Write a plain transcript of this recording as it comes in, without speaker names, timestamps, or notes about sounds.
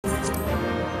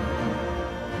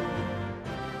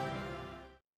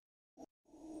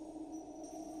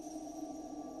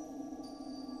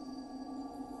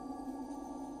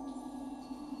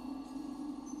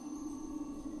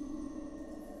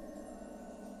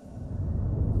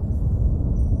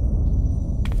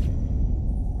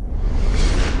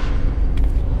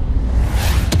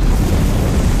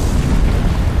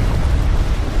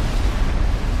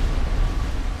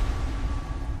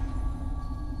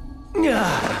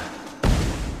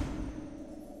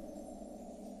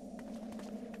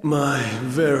My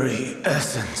very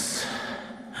essence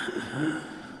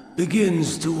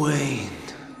begins to wane.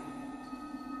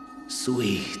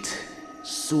 Sweet,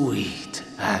 sweet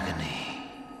agony.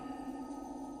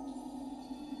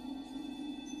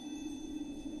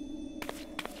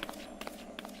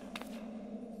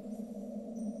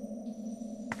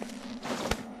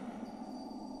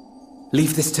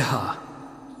 Leave this to her.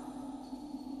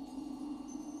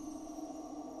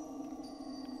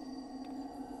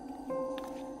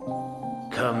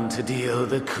 Come to deal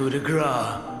the coup de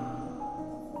grace.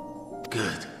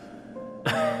 Good.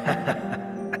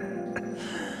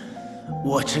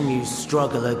 Watching you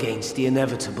struggle against the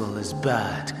inevitable is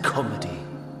bad comedy.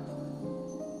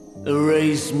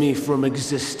 Erase me from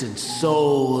existence,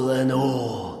 soul and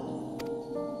all.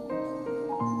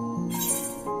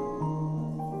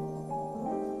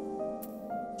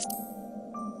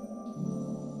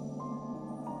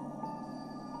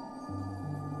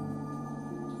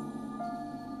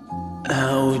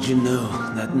 How would you know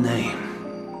that name?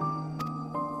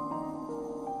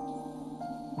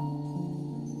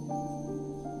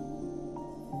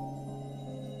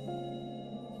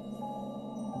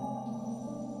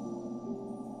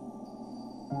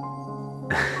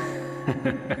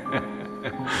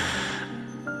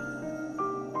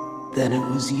 Then it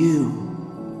was you.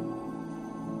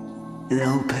 In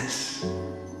Elpis.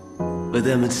 With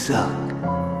Emmet-Selk.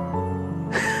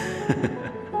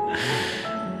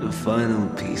 The final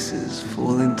pieces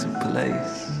fall into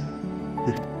place.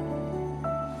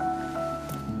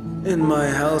 In my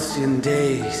halcyon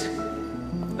days,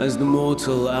 as the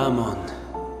mortal Ammon,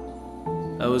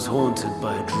 I was haunted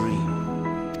by a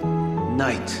dream.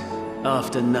 Night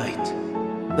after night,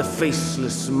 the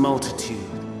faceless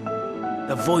multitude,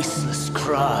 the voiceless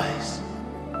cries,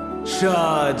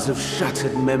 shards of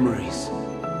shattered memories.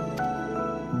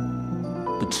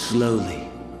 But slowly,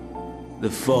 the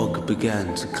fog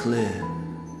began to clear.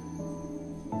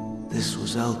 This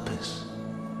was Elpis.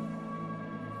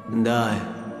 And I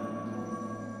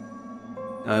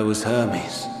was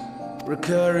Hermes.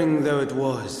 Recurring though it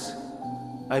was,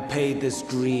 I paid this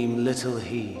dream little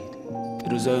heed.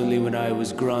 It was only when I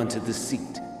was granted the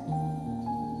seat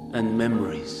and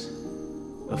memories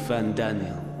of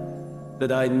Fandaniel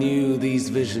that I knew these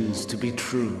visions to be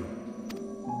true.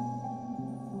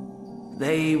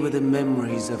 They were the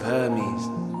memories of Hermes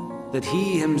that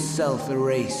he himself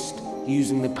erased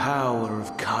using the power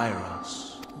of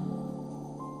Kairos.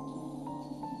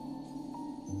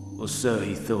 Or so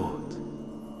he thought.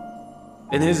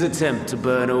 In his attempt to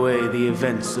burn away the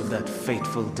events of that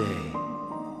fateful day,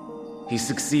 he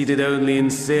succeeded only in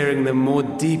searing them more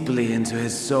deeply into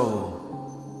his soul.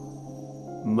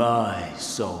 My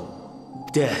soul.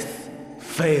 Death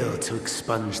failed to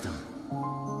expunge them.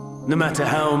 No matter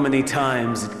how many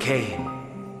times it came.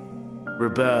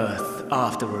 Rebirth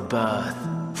after rebirth,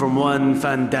 from one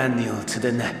Fandaniel to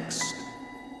the next.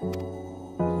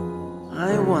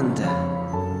 I wonder,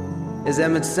 is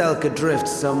Emmet-Selk adrift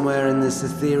somewhere in this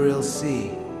ethereal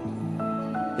sea?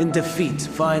 In defeat,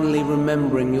 finally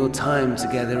remembering your time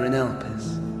together in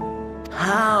Elpis?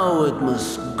 How it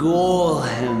must gall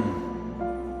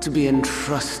him to be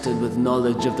entrusted with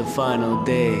knowledge of the final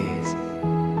days,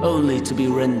 only to be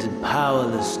rendered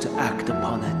powerless to act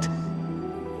upon it.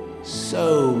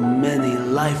 So many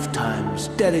lifetimes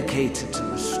dedicated to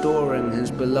restoring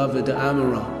his beloved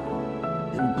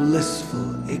Amarok in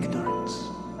blissful ignorance.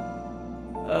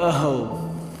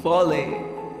 Oh, folly.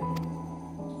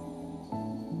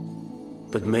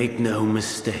 But make no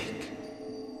mistake,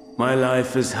 my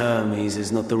life as Hermes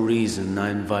is not the reason I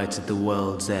invited the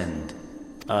world's end.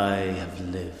 I have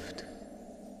lived.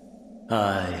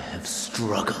 I have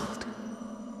struggled.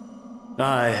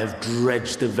 I have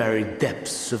dredged the very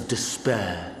depths of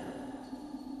despair.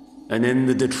 And in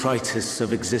the detritus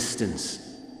of existence,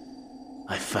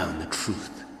 I found the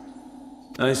truth.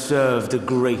 I served a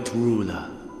great ruler,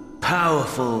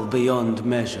 powerful beyond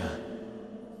measure.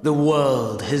 The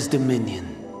world his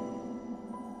dominion.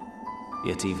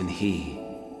 Yet even he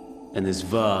and his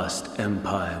vast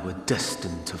empire were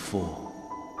destined to fall.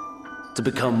 To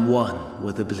become one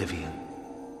with oblivion.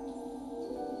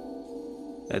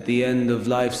 At the end of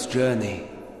life's journey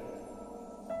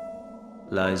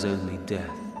lies only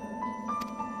death.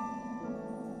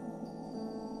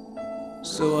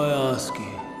 So I ask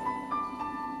you,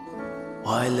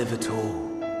 why live at all?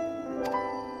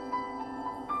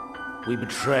 We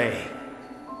betray,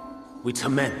 we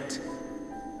torment,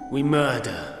 we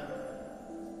murder.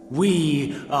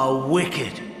 We are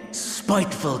wicked,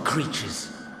 spiteful creatures.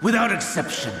 Without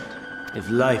exception, if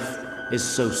life is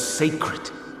so sacred,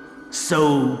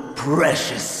 so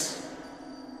precious,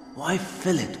 why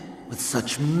fill it with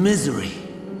such misery.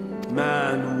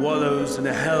 Man wallows in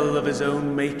a hell of his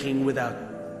own making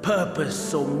without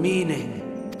purpose or meaning.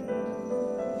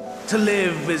 To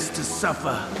live is to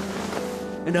suffer,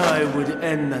 and I would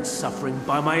end that suffering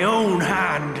by my own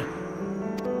hand.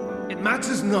 It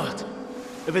matters not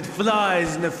if it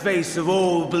flies in the face of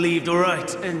all believed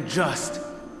right and just.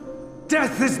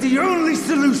 Death is the only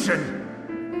solution!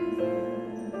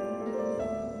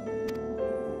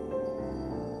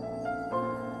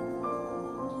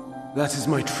 That is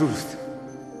my truth,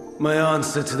 my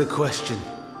answer to the question.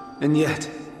 And yet,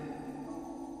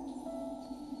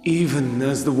 even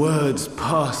as the words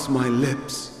pass my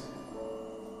lips,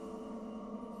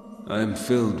 I am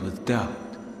filled with doubt.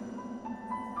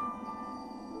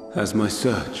 Has my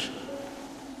search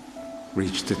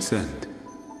reached its end?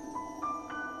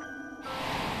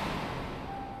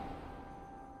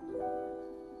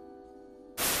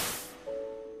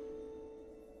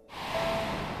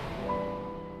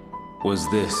 Was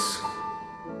this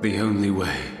the only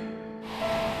way?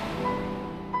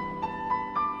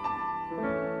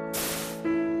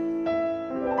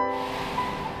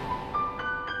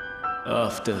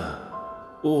 After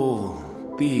all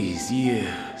these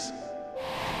years,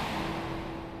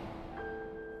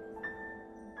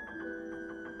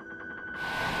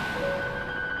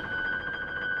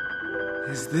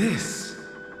 is this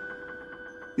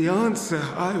the answer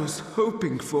I was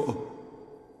hoping for?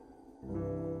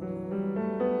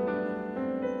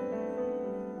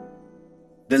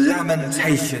 The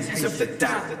lamentations of the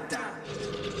damned.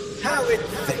 How it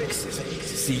vexes me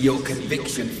to see your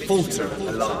conviction falter at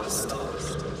the last.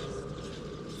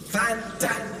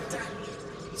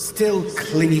 Vandam, still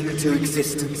clinging to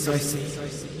existence, I see.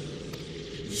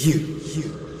 You,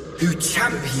 who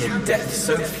champion death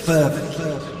so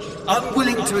fervently,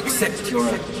 unwilling to accept your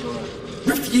own,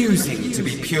 refusing to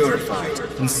be purified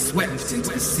and swept into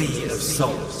the sea of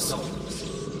souls.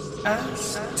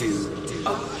 As do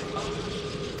I.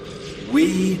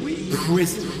 We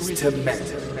prisoners to men,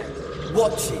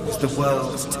 watching as the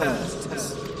world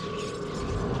turns.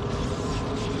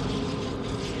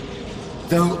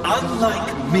 Though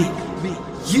unlike me,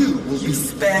 you will be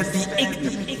spared the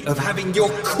ignominy of having your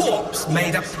corpse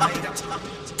made a puppet,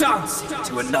 dancing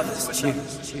to another's tune.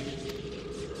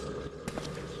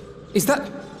 Is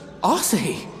that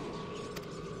Arsahi?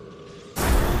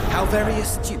 How very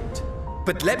astute.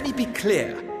 But let me be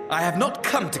clear. I have not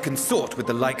come to consort with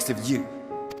the likes of you.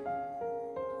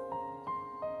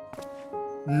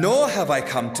 Nor have I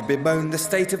come to bemoan the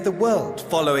state of the world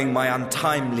following my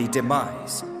untimely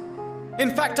demise.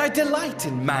 In fact, I delight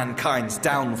in mankind's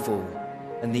downfall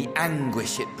and the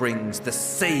anguish it brings the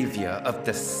savior of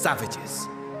the savages.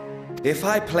 If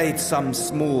I played some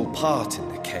small part in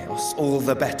the chaos, all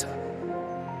the better.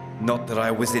 Not that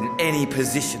I was in any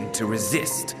position to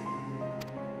resist.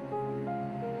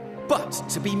 But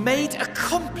to be made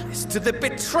accomplice to the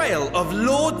betrayal of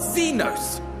Lord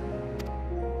Xenos.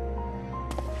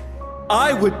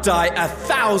 I would die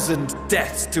 1,000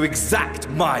 deaths to exact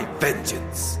my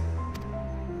vengeance.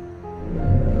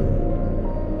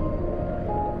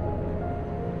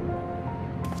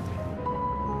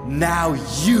 Now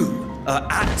you are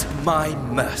at my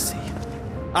mercy.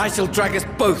 I shall drag us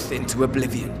both into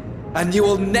oblivion, and you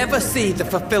will never see the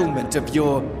fulfillment of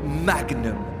your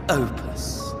magnum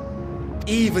opus.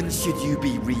 Even should you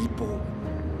be reborn,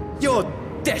 your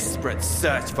desperate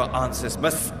search for answers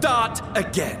must start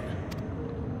again.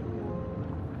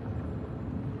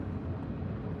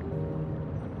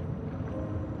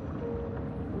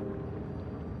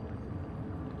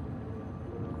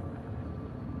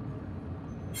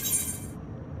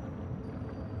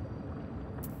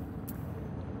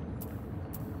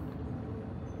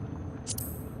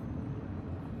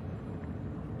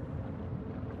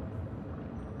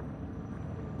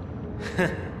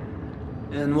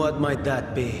 And what might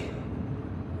that be?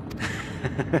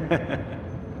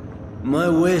 My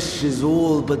wish is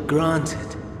all but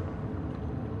granted.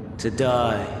 To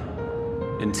die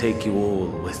and take you all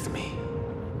with me.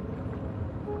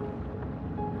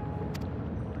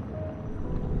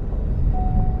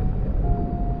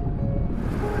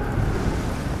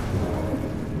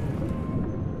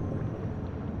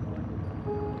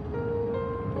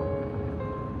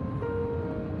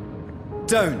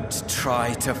 Don't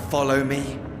try to follow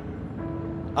me.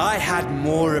 I had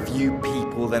more of you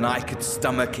people than I could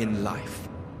stomach in life.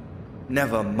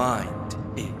 Never mind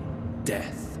in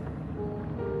death.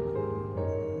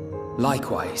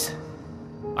 Likewise.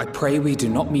 I pray we do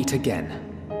not meet again.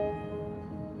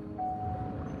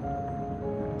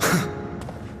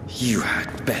 You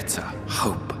had better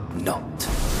hope not.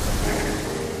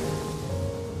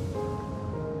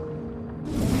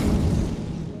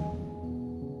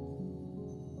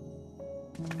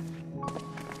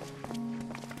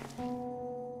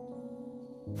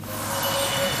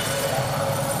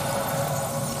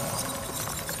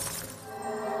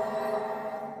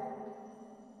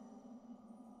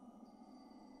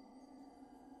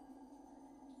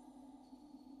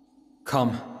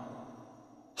 Come.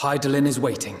 Hydaelyn is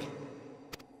waiting.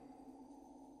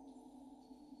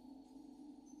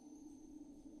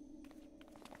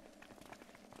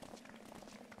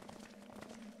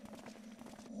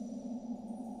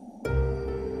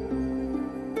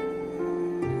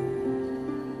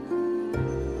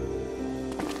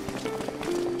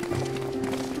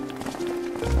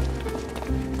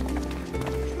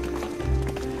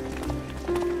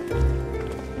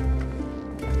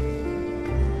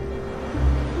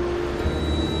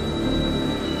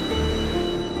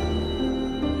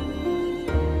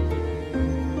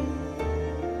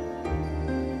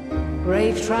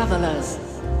 Brave travelers,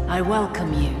 I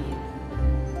welcome you.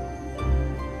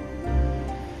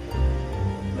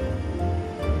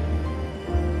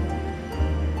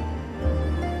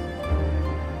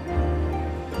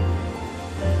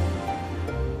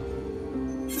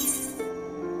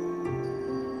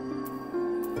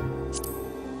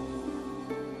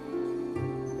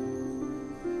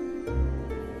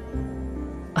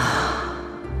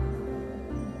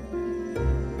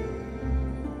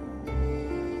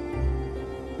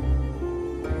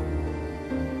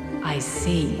 I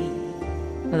see.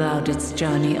 Thou didst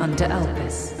journey unto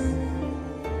Elpis.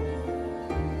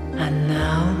 And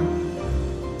now,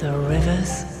 the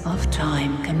rivers of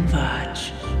time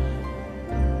converge.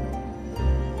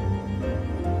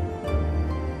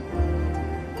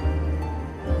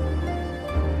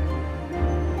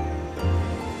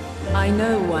 I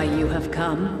know why you have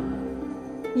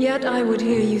come, yet I would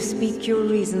hear you speak your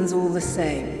reasons all the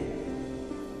same.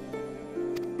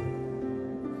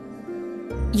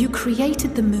 You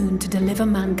created the moon to deliver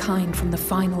mankind from the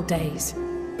final days.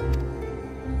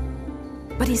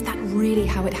 But is that really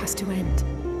how it has to end?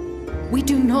 We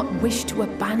do not wish to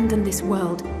abandon this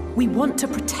world. We want to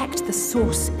protect the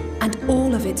source and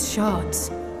all of its shards.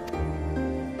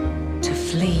 To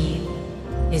flee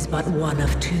is but one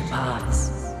of two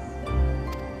paths.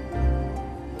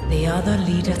 The other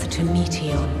leadeth to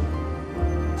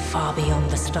Meteion, far beyond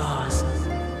the stars,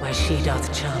 where she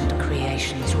doth chant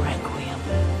creation's requiem.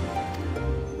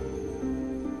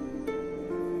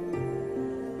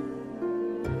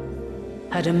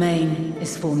 Her domain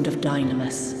is formed of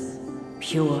dynamis,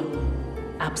 pure,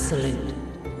 absolute.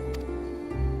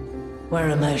 Where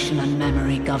emotion and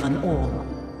memory govern all,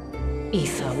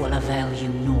 ether will avail you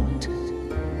naught.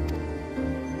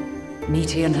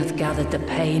 Meteion hath gathered the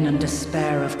pain and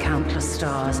despair of countless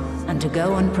stars, and to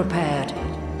go unprepared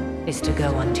is to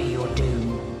go unto your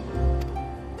doom.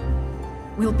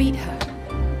 We'll beat her.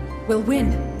 We'll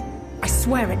win. I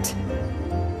swear it.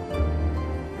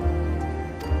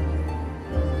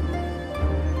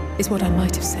 Is what I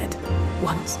might have said,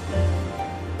 once.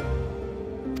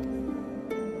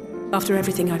 After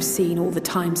everything I've seen, all the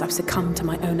times I've succumbed to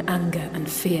my own anger and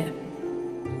fear.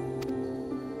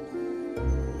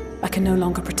 I can no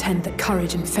longer pretend that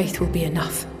courage and faith will be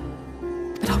enough.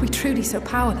 But are we truly so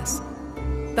powerless?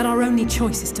 That our only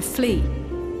choice is to flee?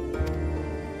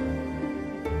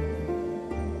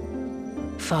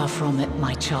 Far from it,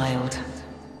 my child.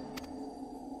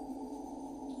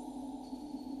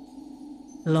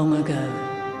 Long ago,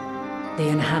 the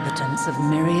inhabitants of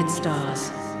myriad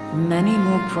stars, many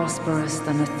more prosperous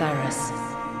than Atheris,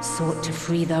 sought to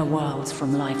free their worlds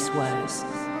from life's woes.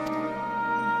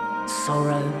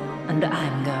 Sorrow and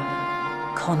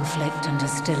anger, conflict and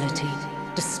hostility,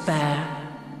 despair,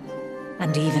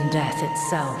 and even death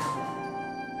itself.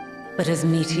 But as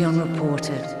Meteion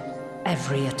reported,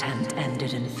 every attempt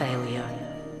ended in failure.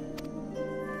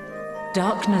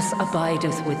 Darkness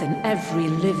abideth within every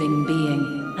living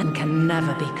being and can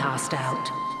never be cast out.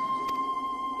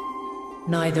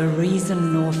 Neither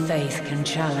reason nor faith can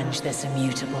challenge this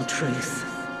immutable truth.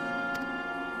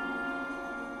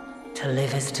 To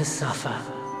live is to suffer.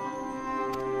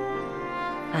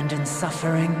 And in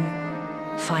suffering,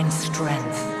 find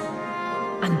strength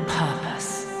and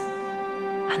purpose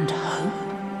and hope.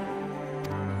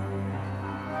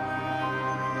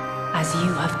 As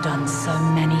you have done so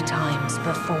many times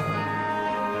before.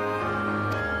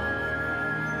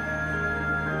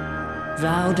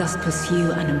 Thou dost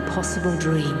pursue an impossible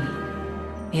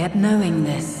dream, yet knowing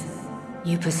this,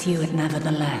 you pursue it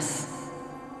nevertheless.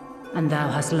 And thou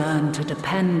hast learned to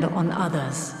depend on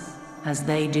others as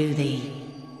they do thee.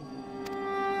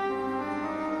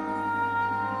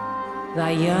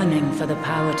 Thy yearning for the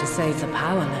power to save the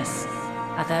powerless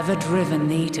hath ever driven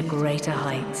thee to greater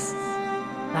heights.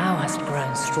 Thou hast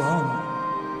grown strong.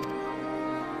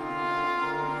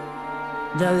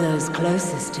 Though those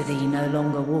closest to thee no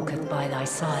longer walketh by thy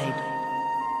side,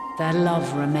 their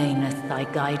love remaineth thy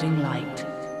guiding light.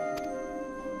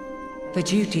 For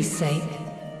duty's sake,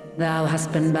 Thou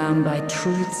hast been bound by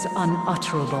truths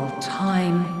unutterable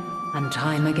time and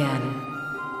time again.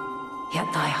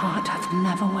 Yet thy heart hath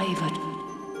never wavered,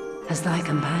 as thy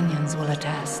companions will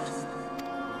attest.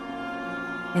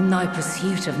 In thy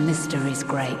pursuit of mysteries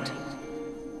great,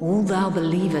 all thou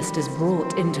believest is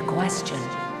brought into question.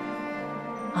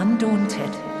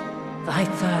 Undaunted, thy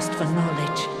thirst for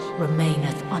knowledge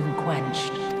remaineth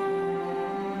unquenched.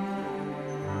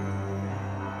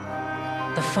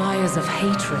 The fires of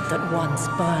hatred that once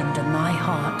burned in thy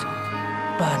heart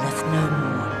burneth no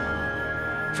more.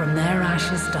 From their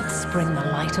ashes doth spring the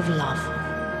light of love,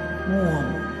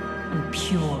 warm and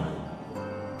pure.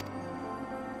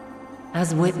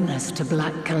 As witness to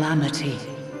black calamity,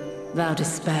 thou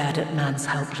despaired at man's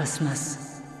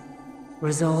helplessness.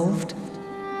 Resolved,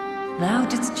 thou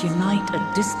didst unite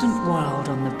a distant world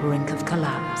on the brink of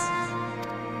collapse.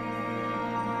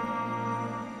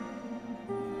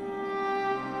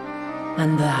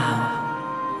 And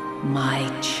thou, my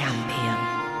champion,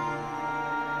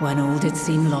 when all did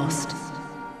seem lost,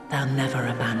 thou never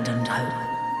abandoned hope.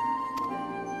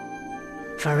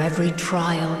 For every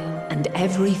trial and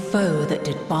every foe that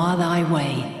did bar thy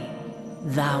way,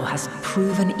 thou hast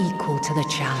proven equal to the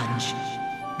challenge,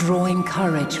 drawing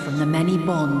courage from the many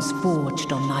bonds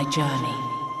forged on thy journey.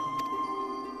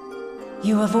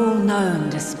 You have all known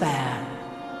despair,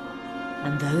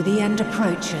 and though the end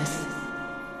approacheth,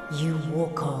 you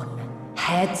walk on,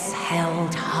 heads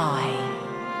held high.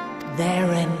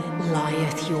 Therein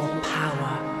lieth your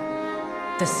power,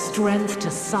 the strength to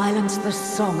silence the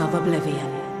song of oblivion.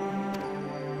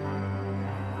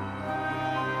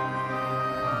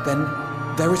 Then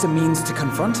there is a means to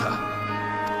confront her.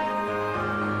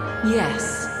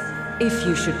 Yes, if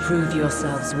you should prove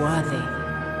yourselves worthy.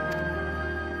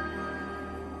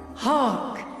 Hark!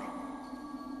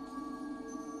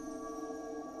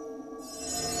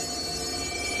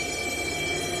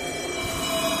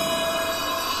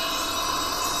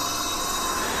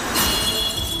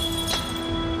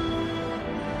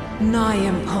 Nigh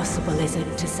impossible is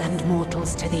it to send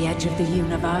mortals to the edge of the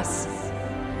universe.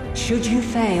 Should you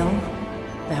fail,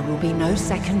 there will be no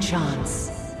second chance.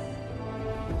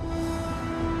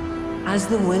 As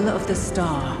the will of the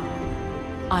star,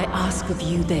 I ask of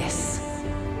you this.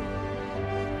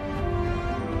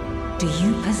 Do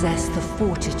you possess the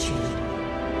fortitude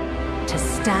to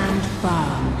stand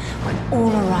firm when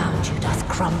all around you doth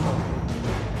crumble?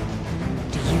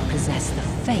 Do you possess the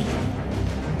faith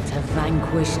to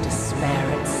vanquish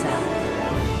despair itself?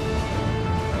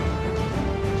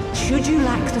 Should you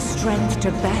lack the strength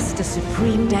to best a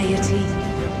supreme deity,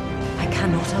 I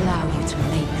cannot allow you to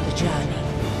make the journey.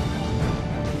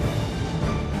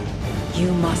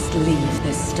 You must leave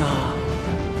this star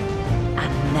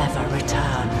and never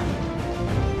return.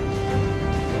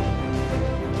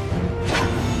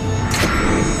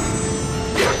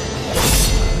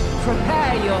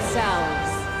 Prepare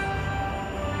yourselves.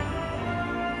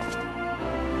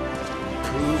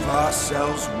 Prove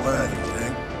ourselves worthy,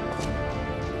 eh?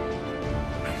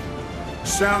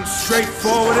 Sounds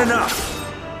straightforward enough.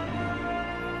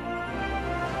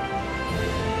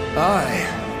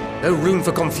 Aye, no room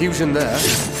for confusion there.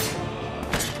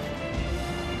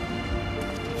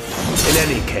 In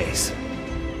any case,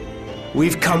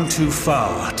 we've come too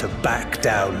far to back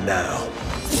down now.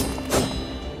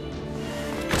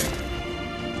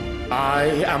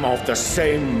 I am of the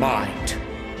same mind.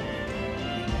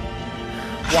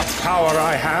 What power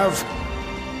I have,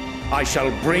 I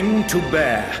shall bring to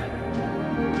bear.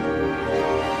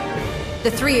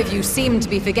 The three of you seem to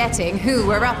be forgetting who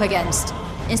we're up against.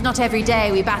 It's not every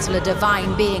day we battle a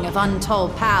divine being of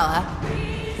untold power.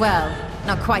 Well,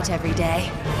 not quite every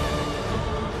day.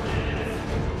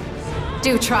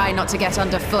 Do try not to get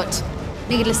underfoot.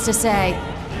 Needless to say,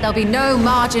 there'll be no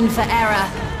margin for error.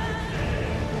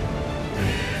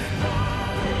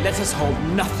 Let us hold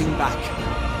nothing back.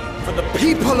 For the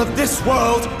people of this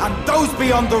world and those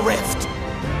beyond the rift.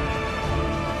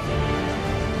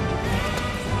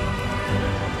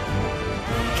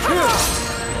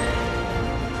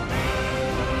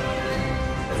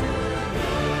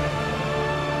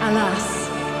 Alas,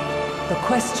 the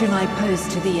question I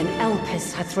posed to thee in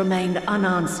Elpis hath remained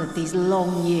unanswered these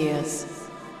long years.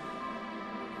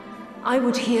 I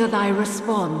would hear thy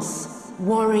response,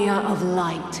 warrior of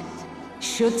light.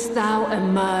 Shouldst thou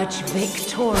emerge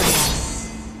victorious?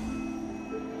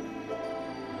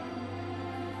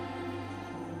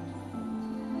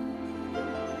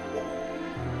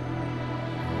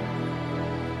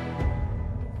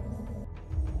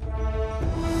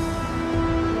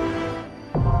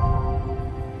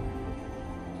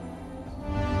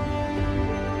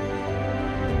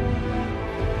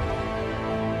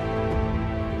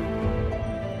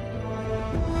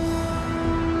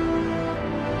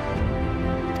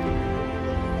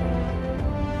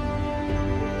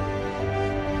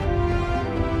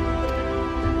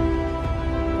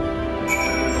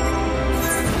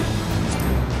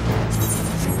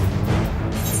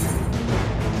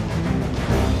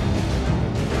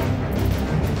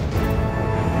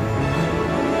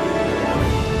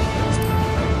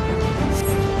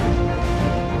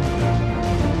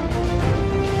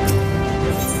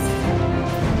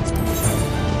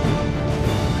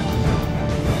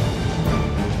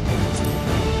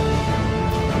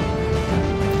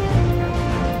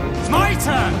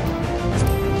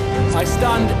 I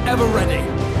stand ever ready.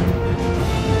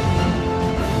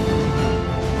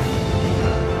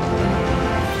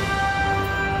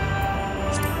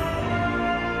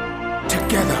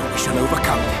 Together we shall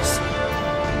overcome this.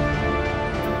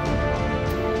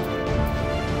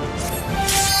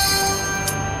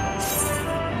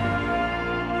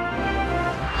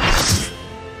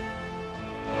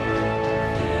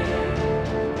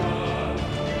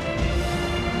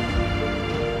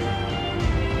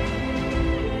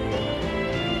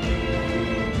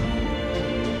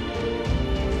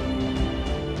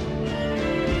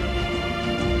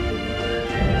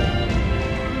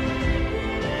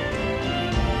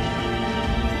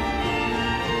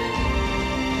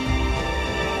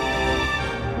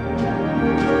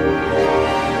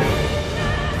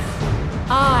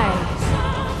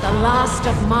 The last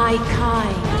of my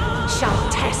kind shall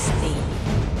test thee.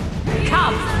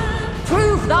 Come,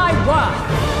 prove thy worth!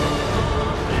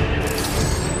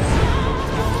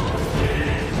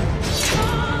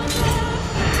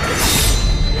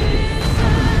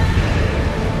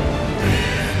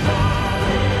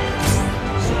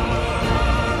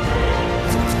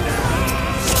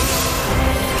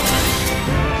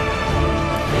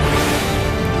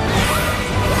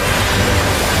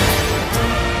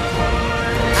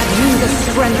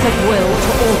 Strength of will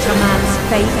to alter man's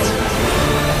fate.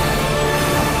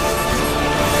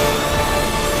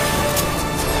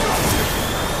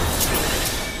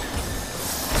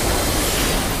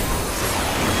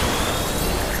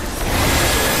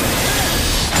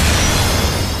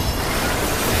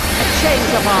 A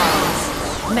change of arms.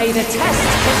 May the test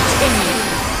continue.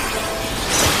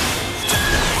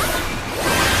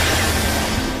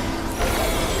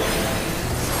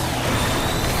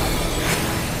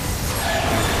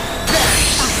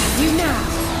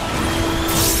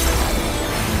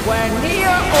 Where near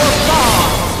or far.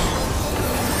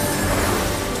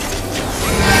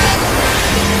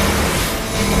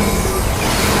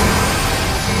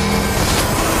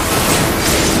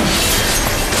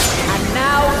 And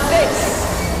now this.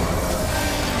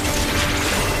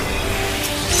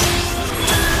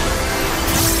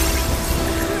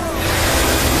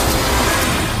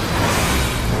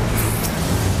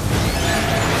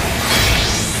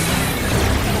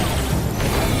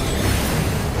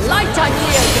 Light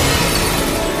unyielding.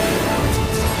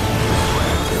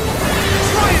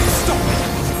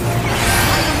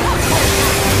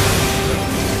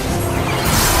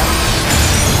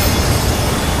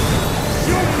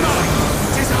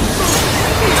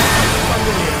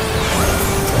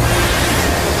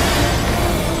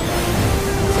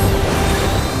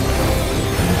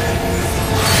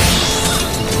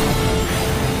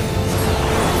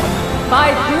 By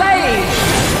blade!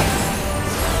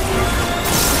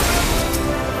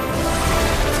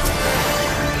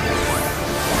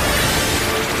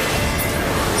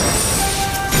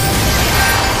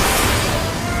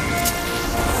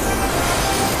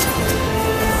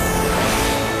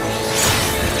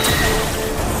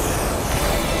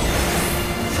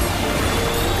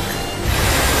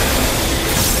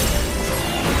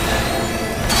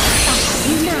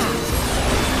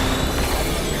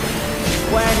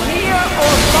 Where near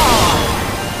or far.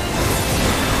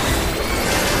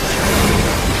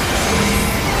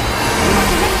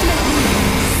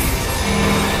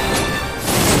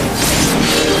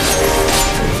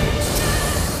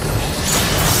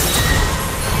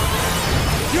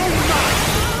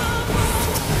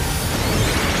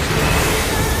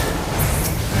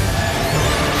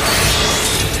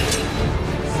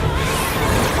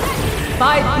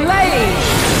 By blade!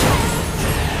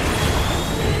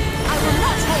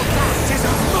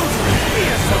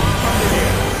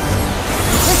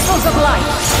 Crystals of light,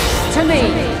 to me!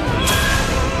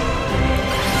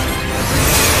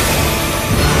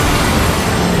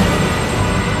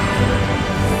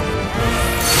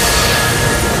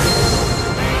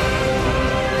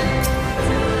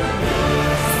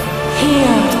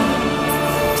 Here!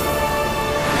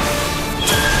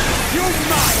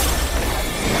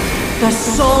 The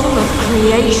song of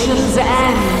creation's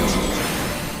end!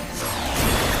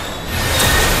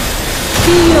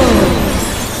 Feel!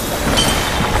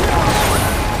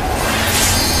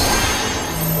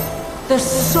 The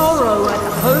sorrow at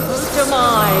hope's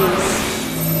demise.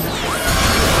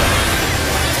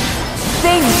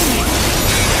 Think!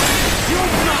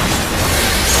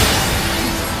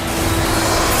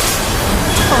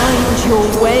 Find your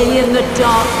way in the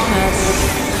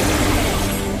darkness.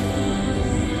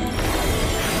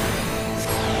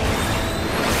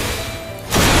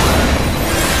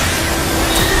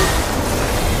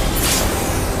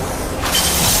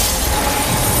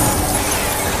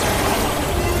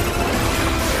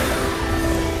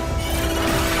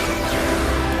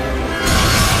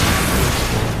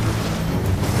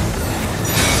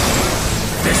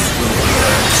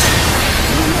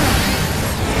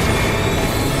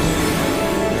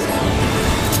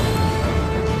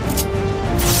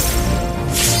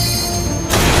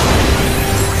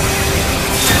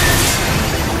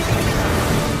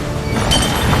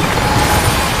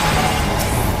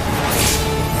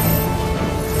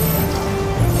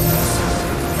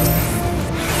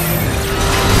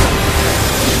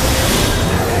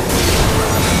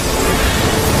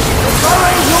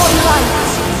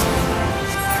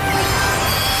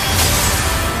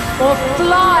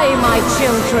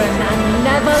 and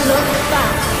never look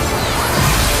back.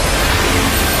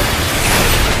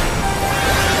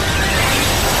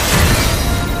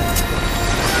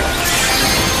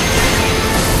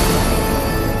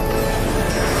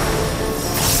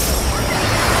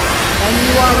 And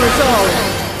you are resolved.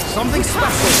 Something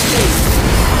special.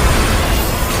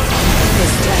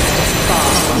 This test is far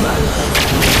from over.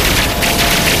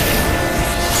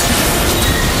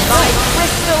 By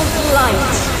crystal's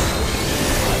light.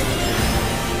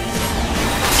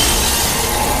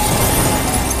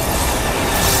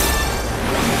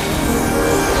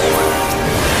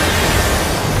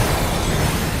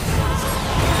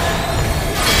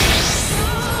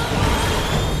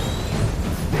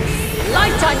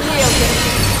 Light unyielding.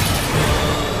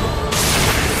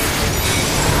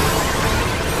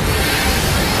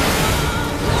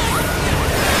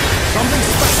 Something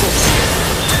special.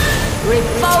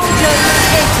 Refulgence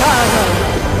eternal.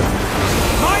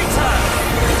 My turn!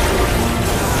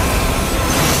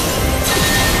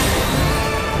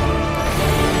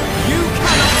 You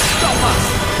cannot stop us!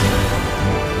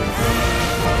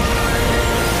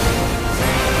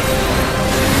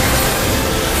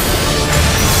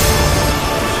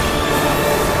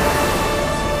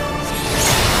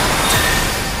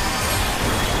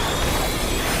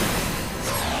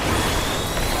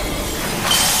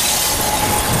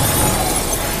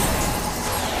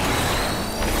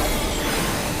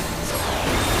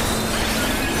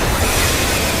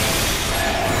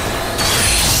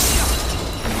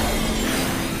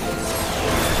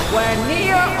 We're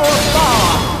near or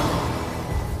far.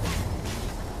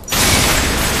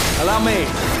 Allow me.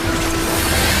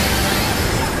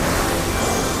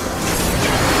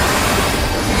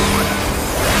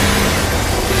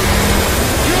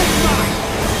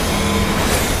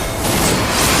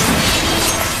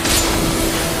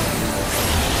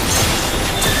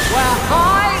 We're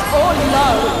high or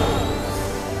low.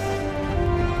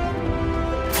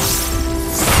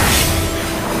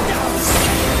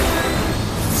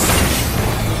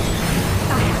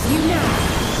 I have you now.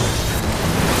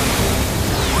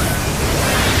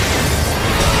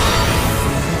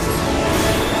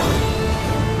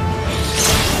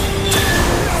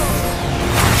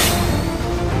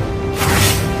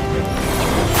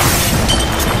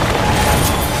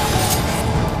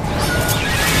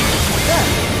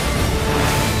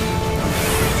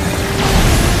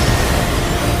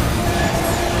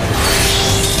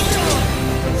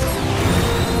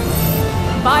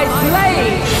 By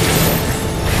blade.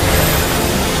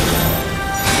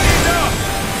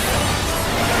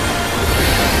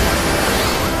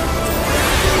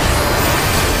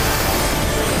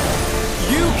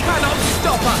 You cannot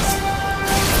stop us!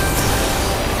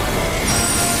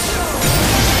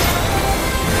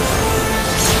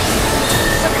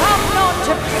 Succumb not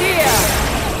to fear.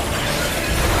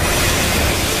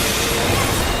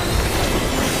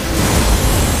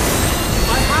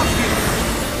 I have you!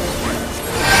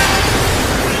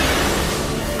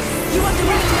 You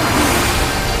underestimate me.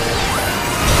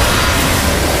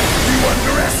 You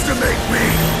underestimate me!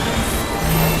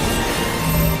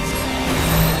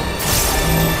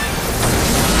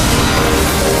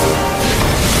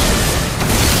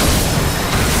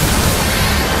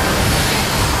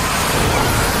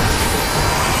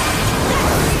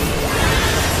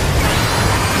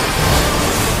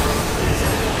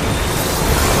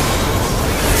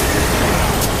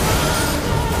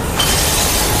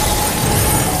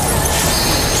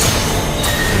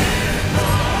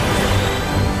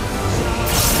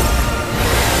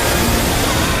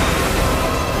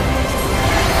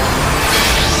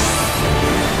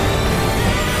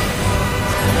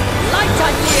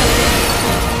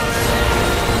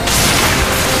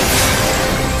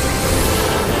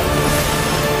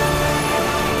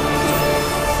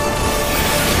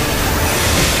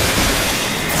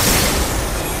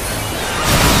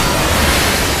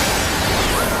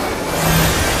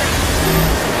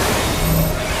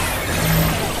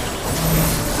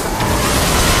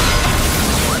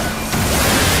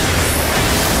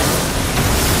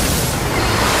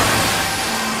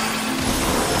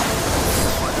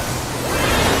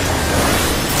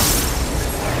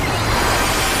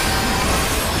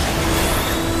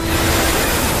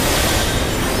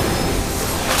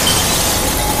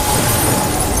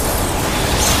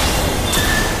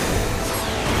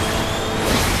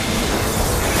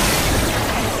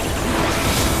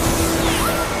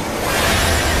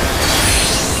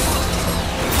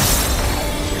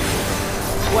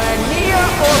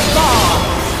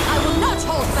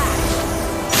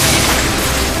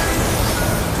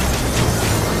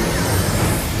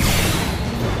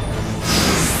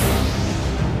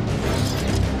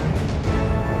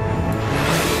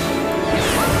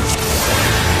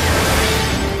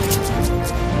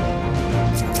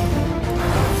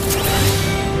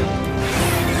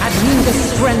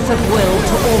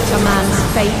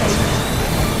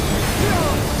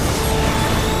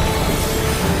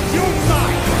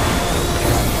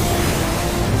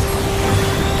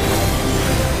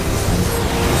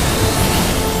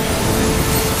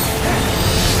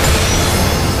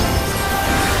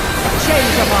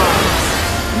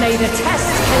 the test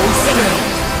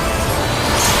continues.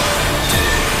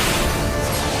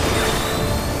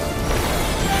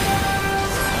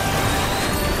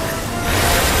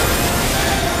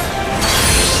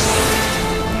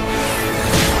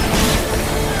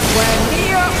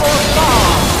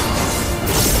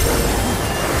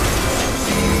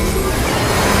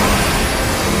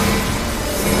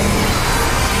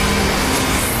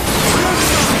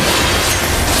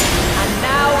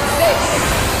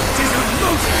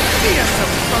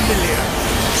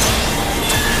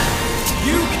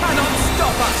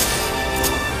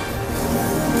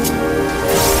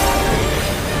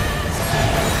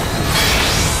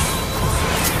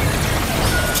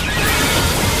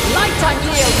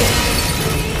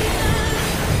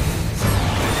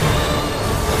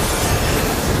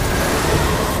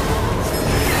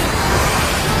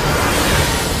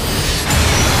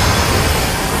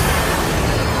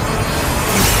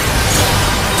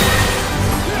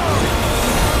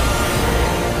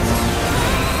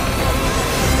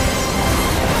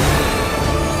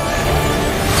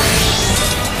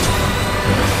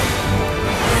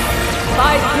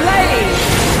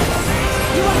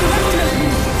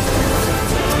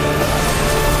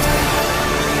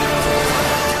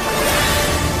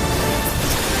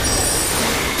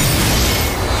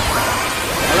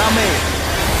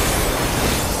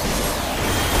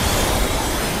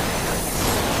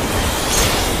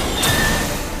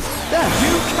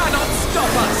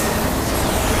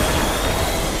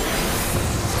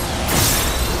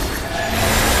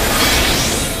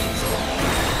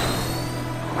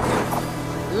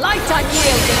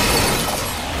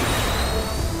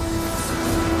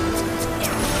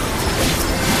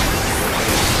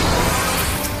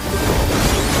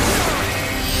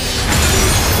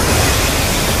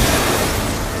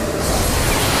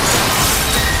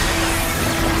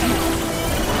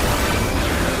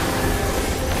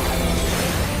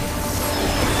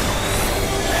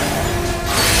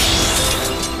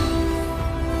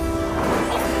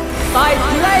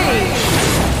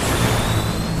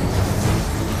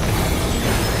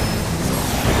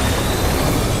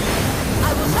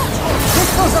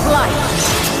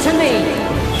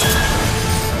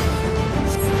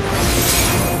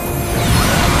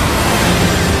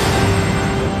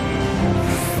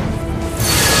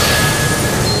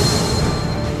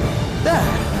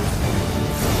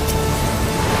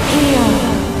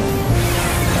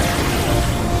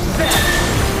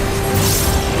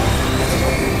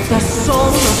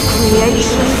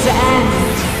 Creation's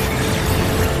end.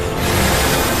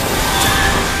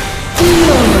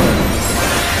 Feel.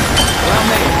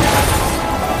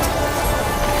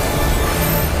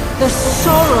 The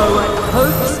sorrow at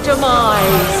hope's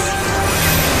demise.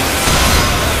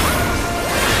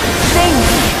 Think.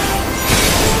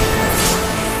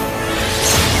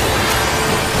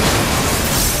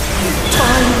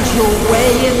 Find your way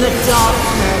in the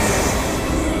darkness.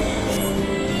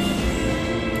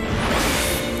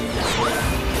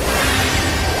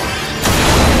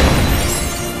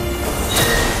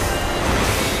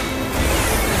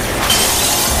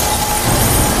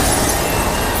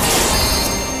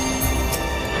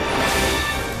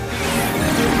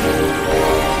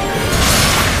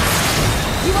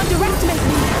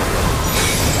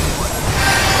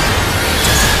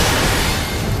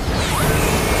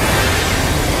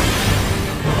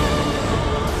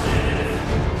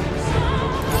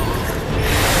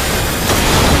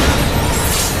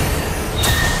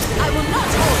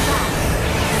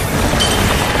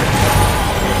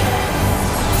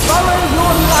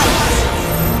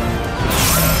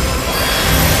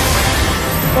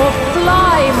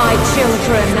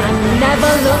 Children, and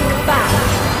never look back.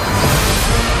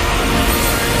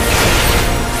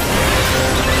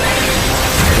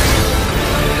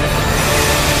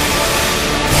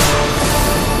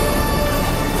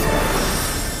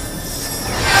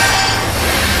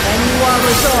 Then you are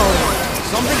resolved.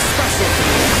 Something special.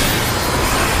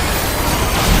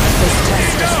 This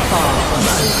test is far from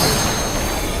over.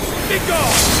 Be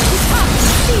gone!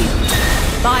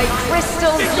 By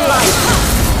Crystal's light.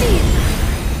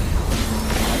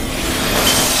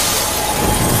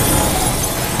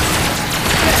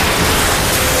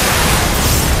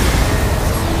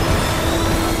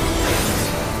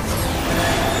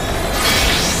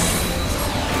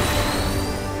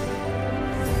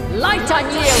 Light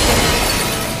unyielding!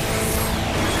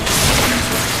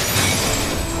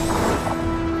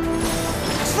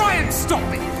 Try and stop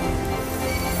me!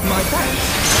 My thanks!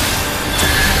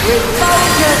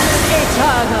 Refulgence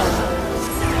eternal!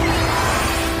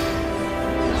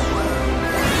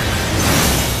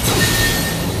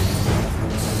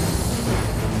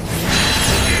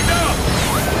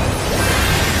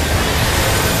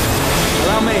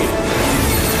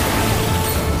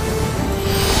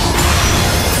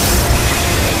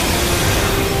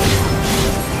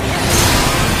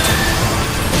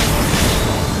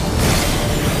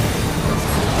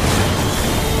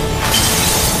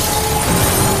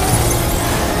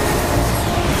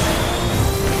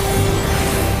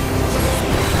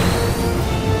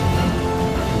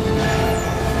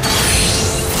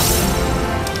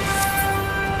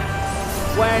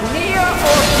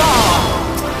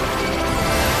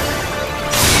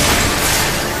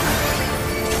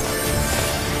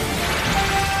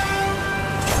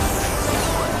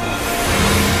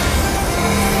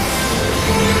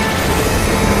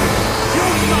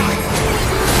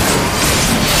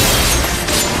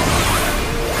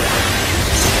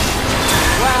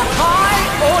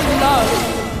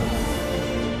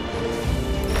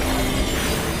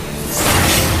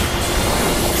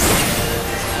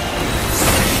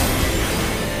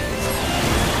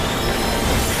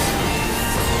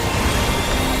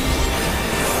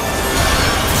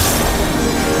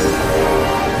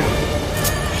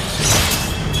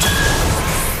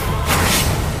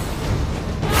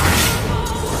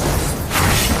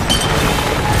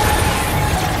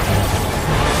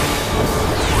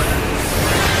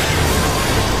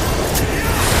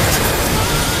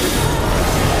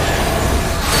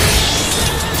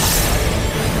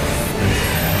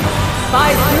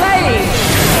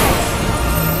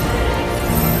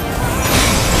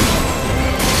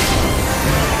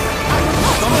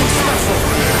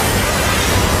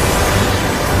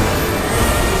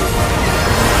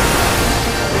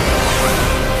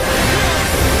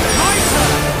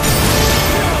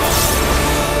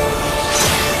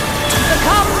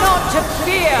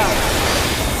 here!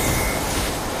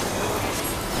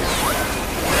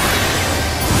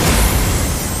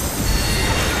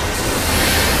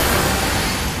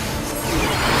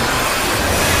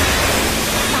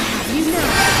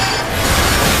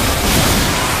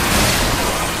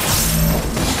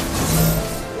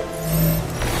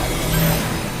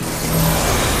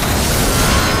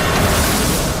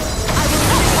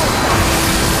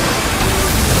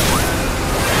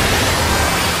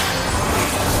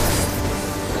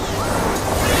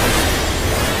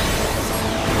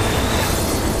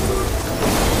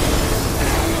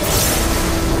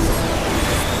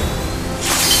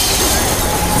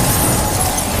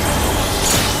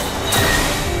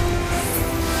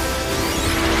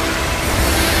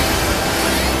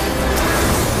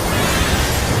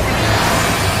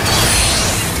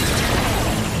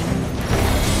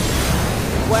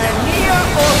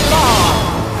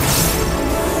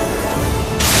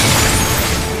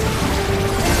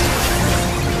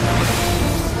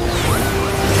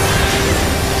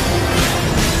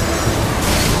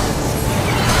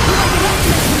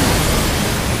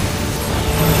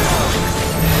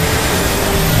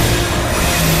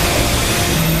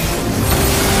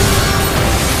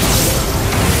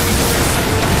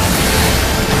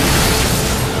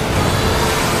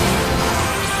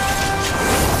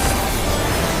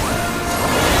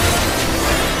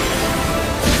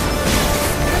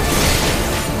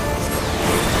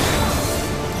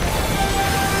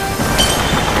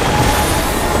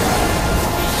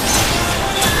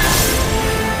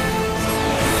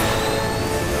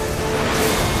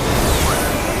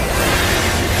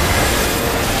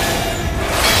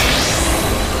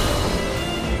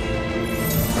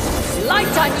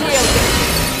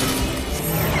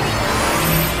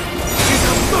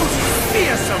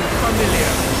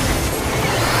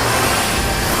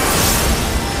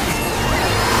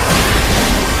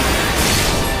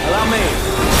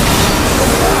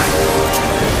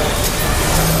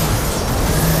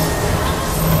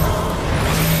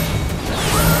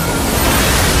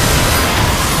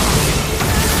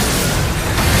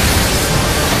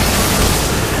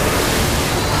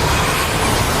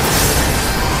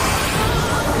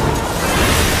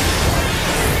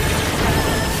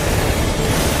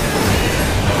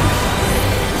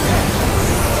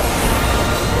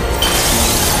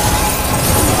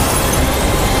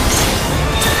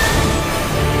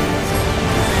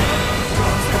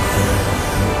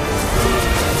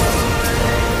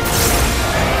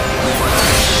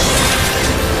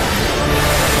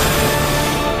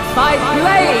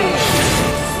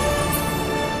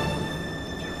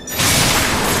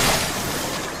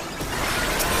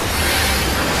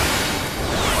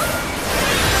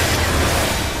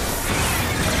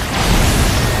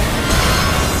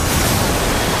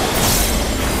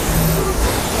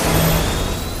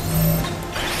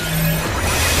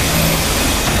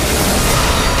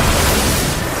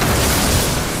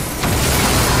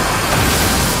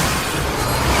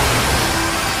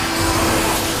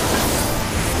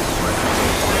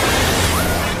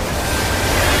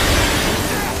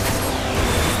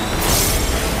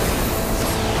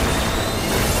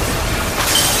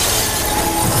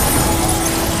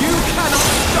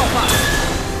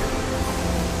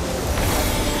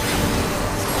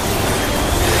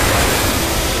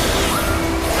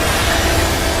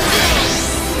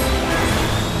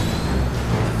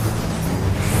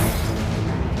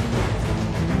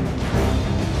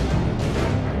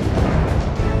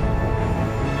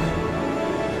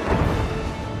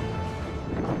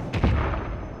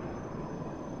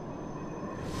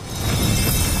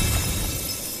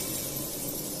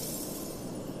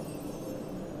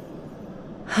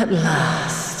 At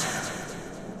last,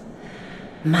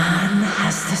 man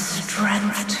has the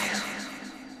strength to...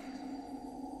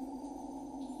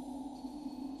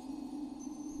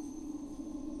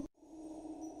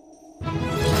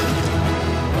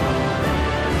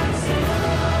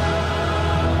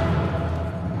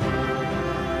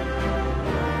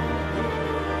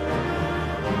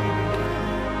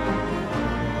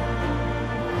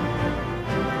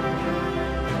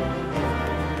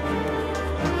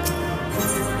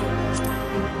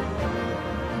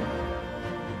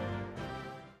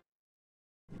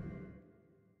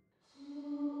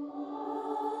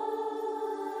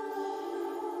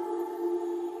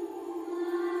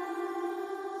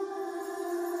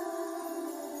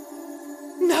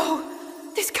 No!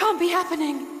 This can't be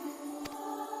happening!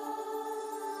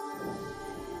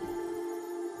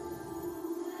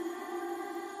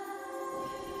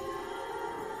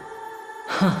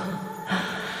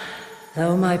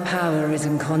 Though my power is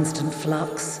in constant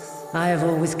flux, I have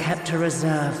always kept a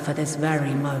reserve for this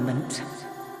very moment.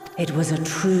 It was a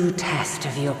true test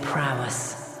of your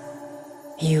prowess.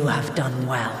 You have done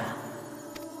well.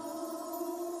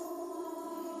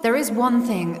 There is one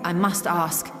thing I must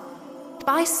ask.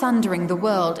 By sundering the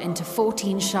world into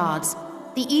 14 shards,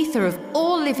 the ether of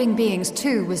all living beings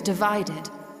too was divided.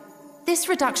 This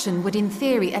reduction would in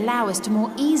theory allow us to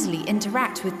more easily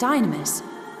interact with Dynamis.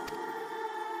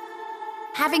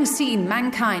 Having seen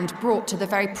mankind brought to the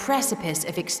very precipice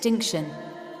of extinction,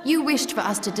 you wished for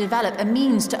us to develop a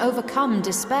means to overcome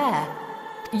despair.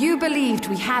 You believed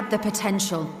we had the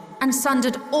potential, and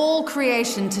sundered all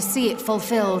creation to see it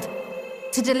fulfilled,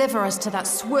 to deliver us to that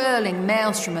swirling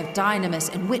maelstrom of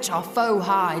Dynamis in which our foe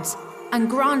hides, and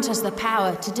grant us the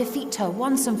power to defeat her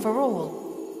once and for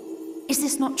all. Is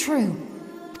this not true?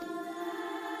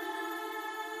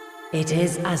 It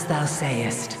is as thou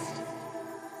sayest.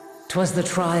 'Twas the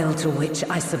trial to which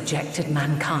I subjected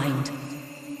mankind,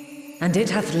 and it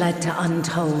hath led to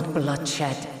untold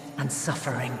bloodshed and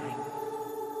suffering.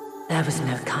 There was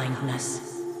no kindness,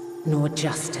 nor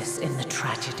justice in the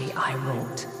tragedy I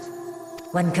wrought.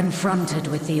 When confronted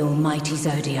with the almighty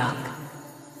Zodiac,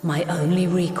 my only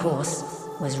recourse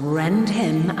was rend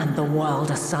him and the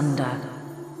world asunder,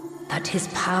 that his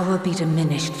power be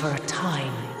diminished for a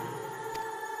time.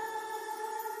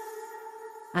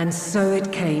 And so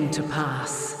it came to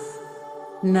pass.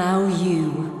 Now you,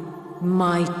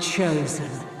 my chosen,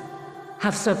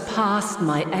 have surpassed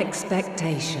my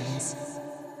expectations,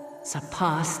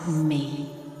 surpassed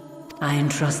me. I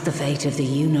entrust the fate of the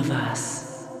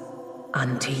universe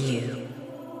unto you.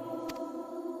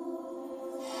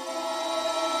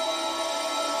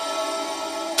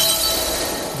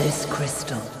 This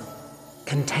crystal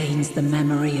contains the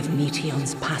memory of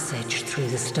Meteion's passage through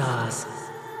the stars.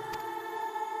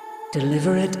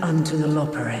 Deliver it unto the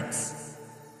Loporrits.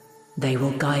 They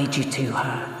will guide you to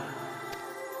her.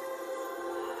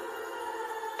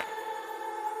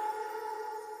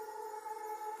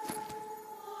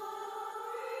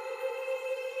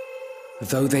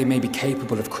 Though they may be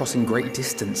capable of crossing great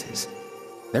distances,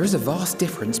 there is a vast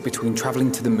difference between traveling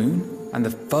to the moon and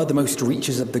the furthermost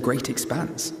reaches of the great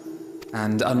expanse.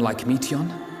 And unlike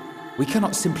Meteion, we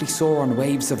cannot simply soar on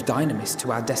waves of Dynamis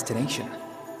to our destination.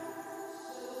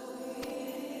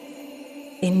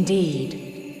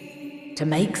 Indeed. To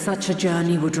make such a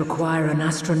journey would require an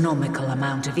astronomical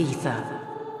amount of ether.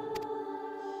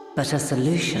 But a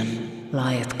solution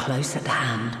lieth close at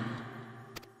hand.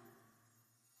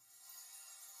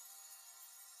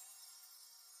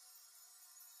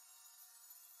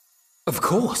 Of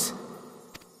course.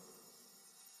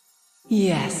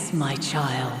 Yes, my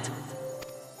child.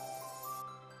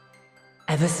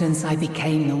 Ever since I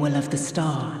became the will of the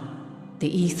star, the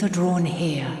ether drawn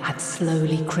here had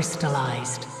slowly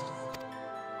crystallized.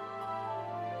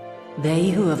 They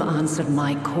who have answered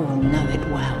my call know it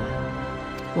well.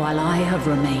 While I have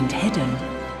remained hidden,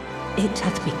 it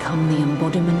hath become the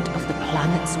embodiment of the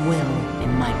planet's will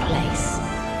in my place.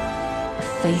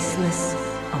 A faceless,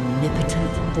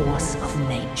 omnipotent force of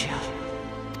nature.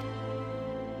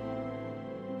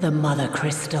 The Mother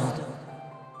Crystal,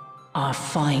 our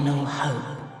final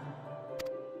hope.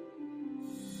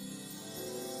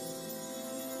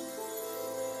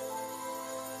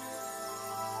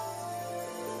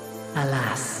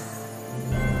 Alas,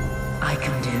 I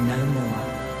can do no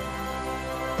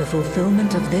more. The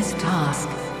fulfillment of this task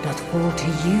doth fall to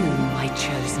you, my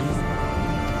chosen.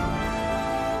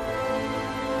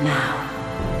 Now,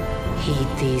 heed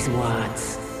these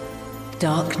words.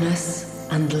 Darkness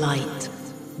and light,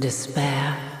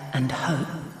 despair and hope.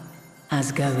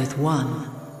 As goeth one,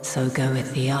 so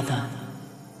goeth the other.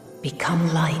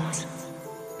 Become light,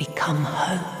 become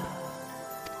hope.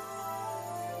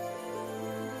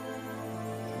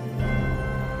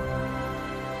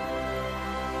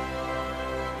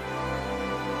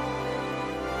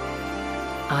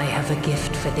 I have a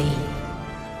gift for thee.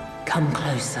 Come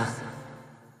closer.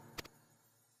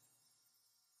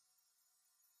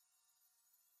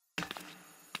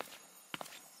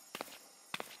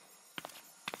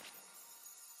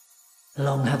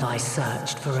 Long have I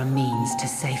searched for a means to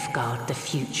safeguard the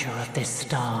future of this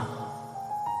star.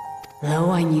 Though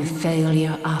I knew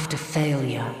failure after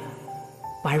failure,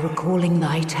 by recalling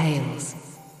thy tales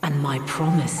and my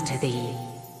promise to thee,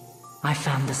 I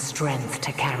found the strength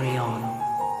to carry on.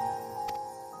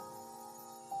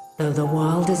 Though the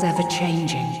world is ever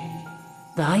changing,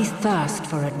 thy thirst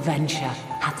for adventure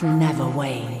hath never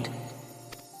waned.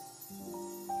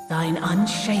 Thine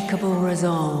unshakable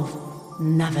resolve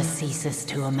never ceases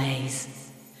to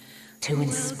amaze, to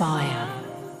inspire.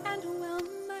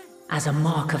 As a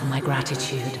mark of my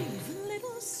gratitude,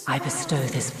 I bestow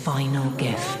this final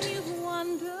gift.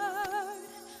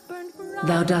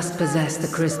 Thou dost possess the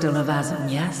crystal of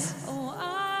Azum, yes?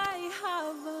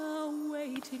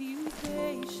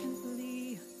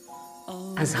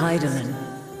 As Hydaelyn,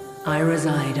 I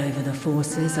reside over the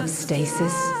forces of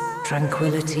stasis,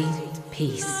 tranquility,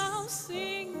 peace.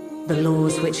 The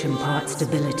laws which impart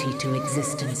stability to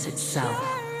existence itself.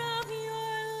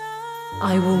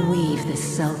 I will weave this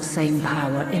self-same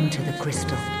power into the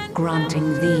crystal,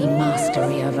 granting thee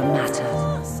mastery over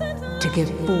matter, to give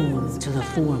form to the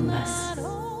formless.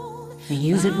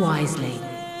 Use it wisely,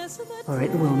 or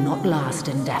it will not last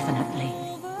indefinitely.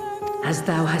 As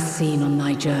thou hast seen on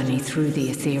thy journey through the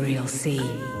ethereal sea,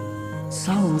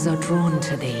 souls are drawn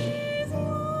to thee.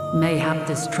 Mayhap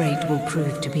this trait will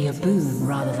prove to be a boon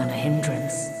rather than a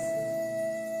hindrance.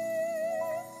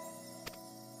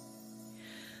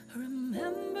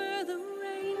 Remember the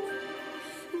rain,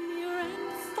 near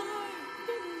and far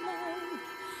below,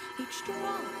 each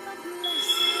drop a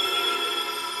blessing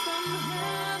from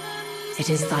heaven. It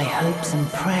is thy hopes and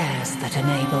prayers that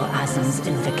enable Azum's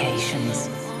invocations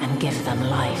and give them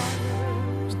life.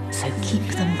 So keep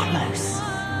them close.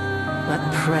 But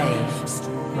pray,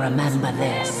 remember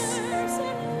this.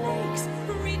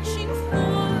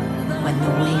 When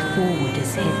the way forward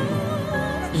is hidden,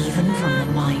 even from the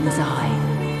mind's eye,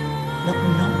 look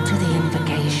not to the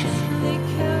invocation,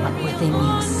 but within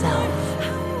yourself.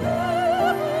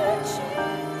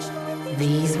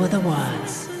 These were the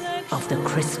words of the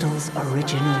crystal's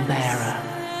original bearer.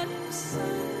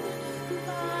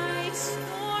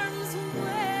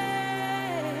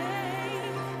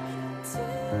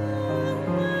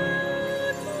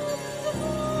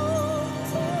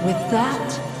 With that,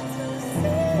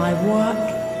 my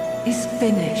work is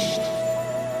finished.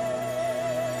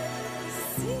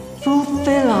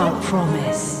 Fulfill our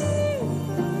promise.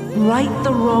 Right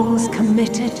the wrongs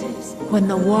committed when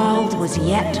the world was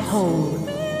yet whole.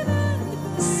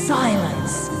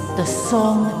 Silence the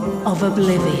song of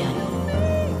oblivion.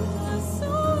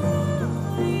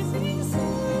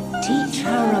 Teach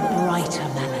her a brighter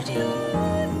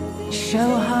melody. Show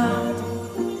her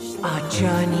our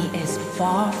journey is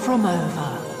far from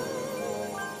over.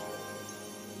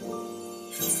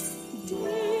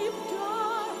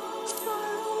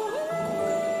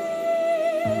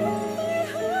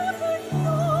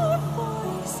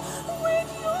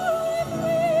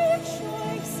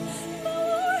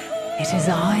 It is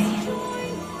I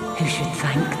who should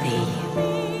thank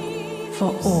thee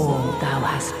for all thou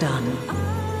hast done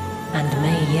and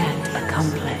may yet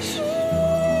accomplish.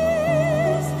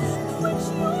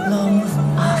 Long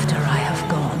after I have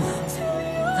gone,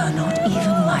 though not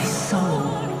even my soul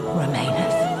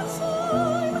remaineth,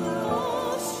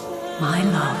 my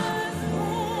love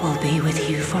will be with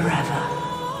you forever,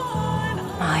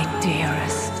 my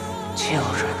dearest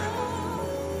children.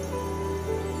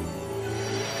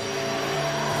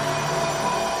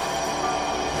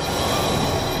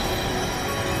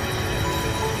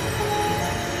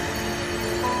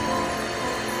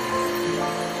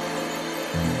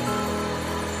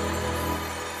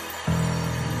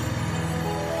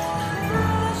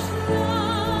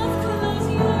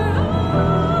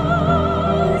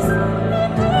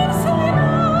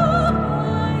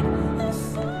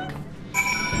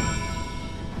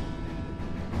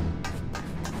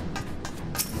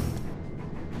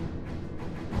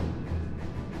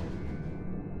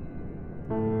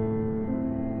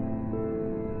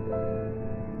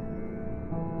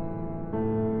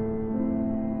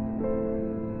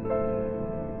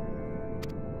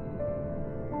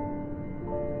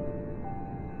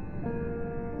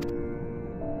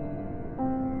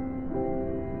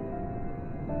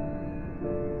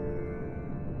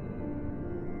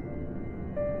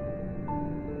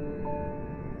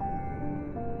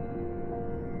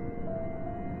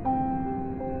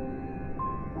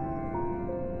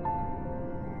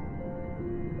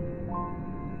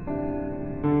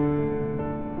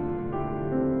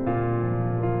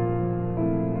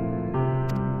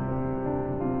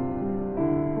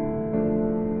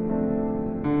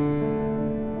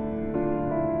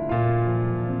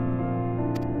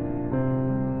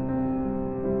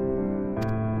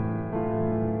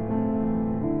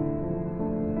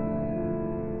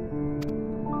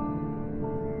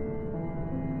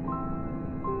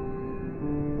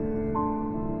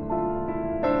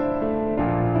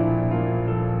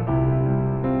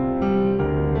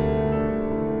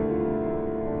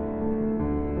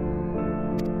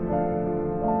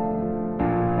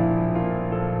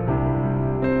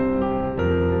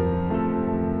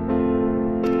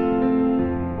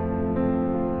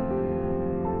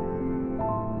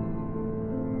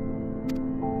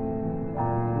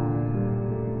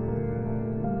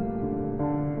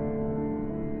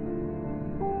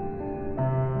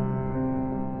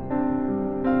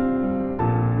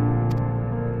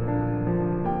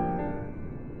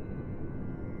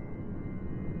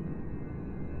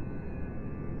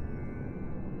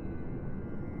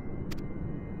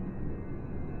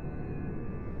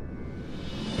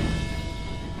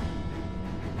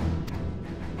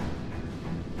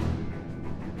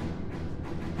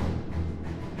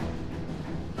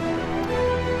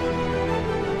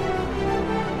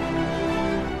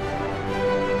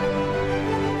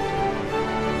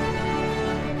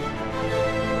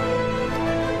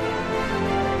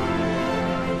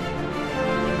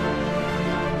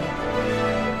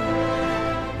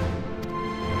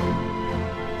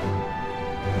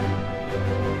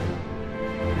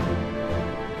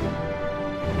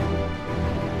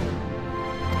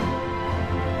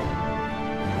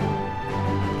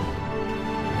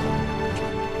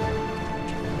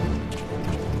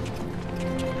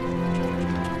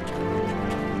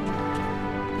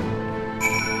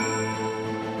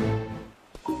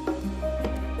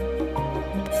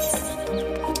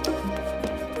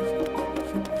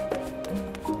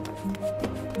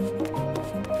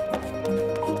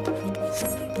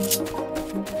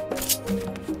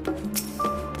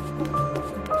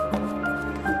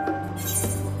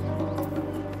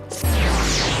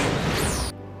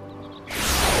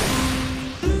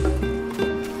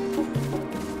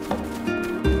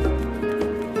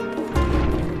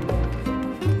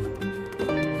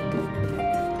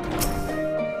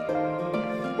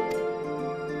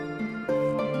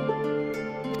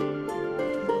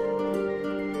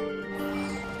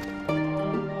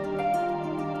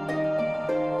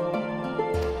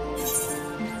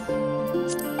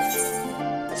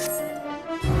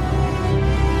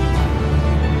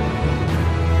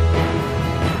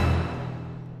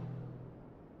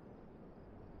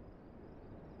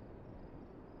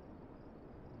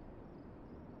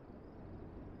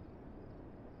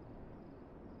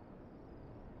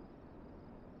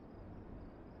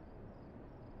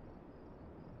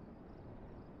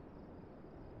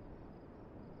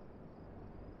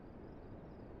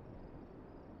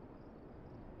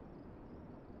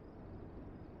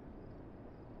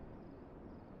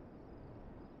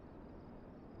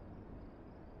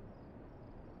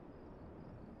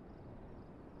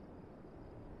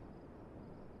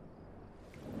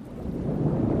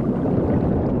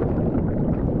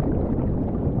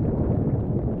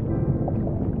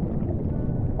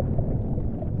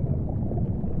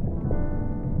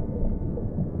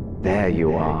 There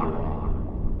you are.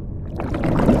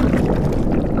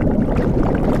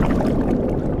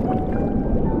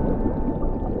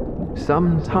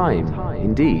 Some time,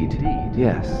 indeed,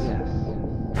 yes.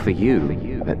 For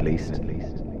you, at least.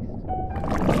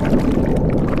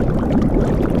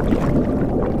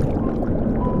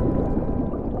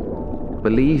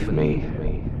 Believe me,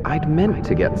 I'd meant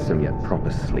to get some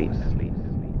proper sleep.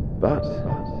 But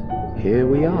here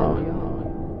we are,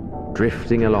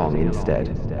 drifting along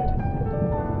instead.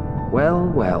 Well,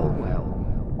 well,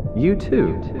 you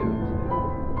too.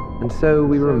 And so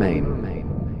we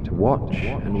remain, to watch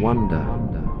and wonder.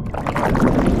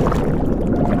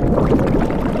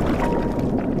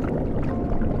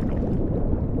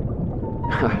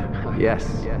 Yes,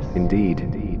 indeed.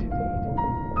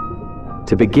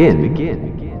 To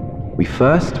begin, we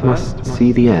first must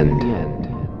see the end.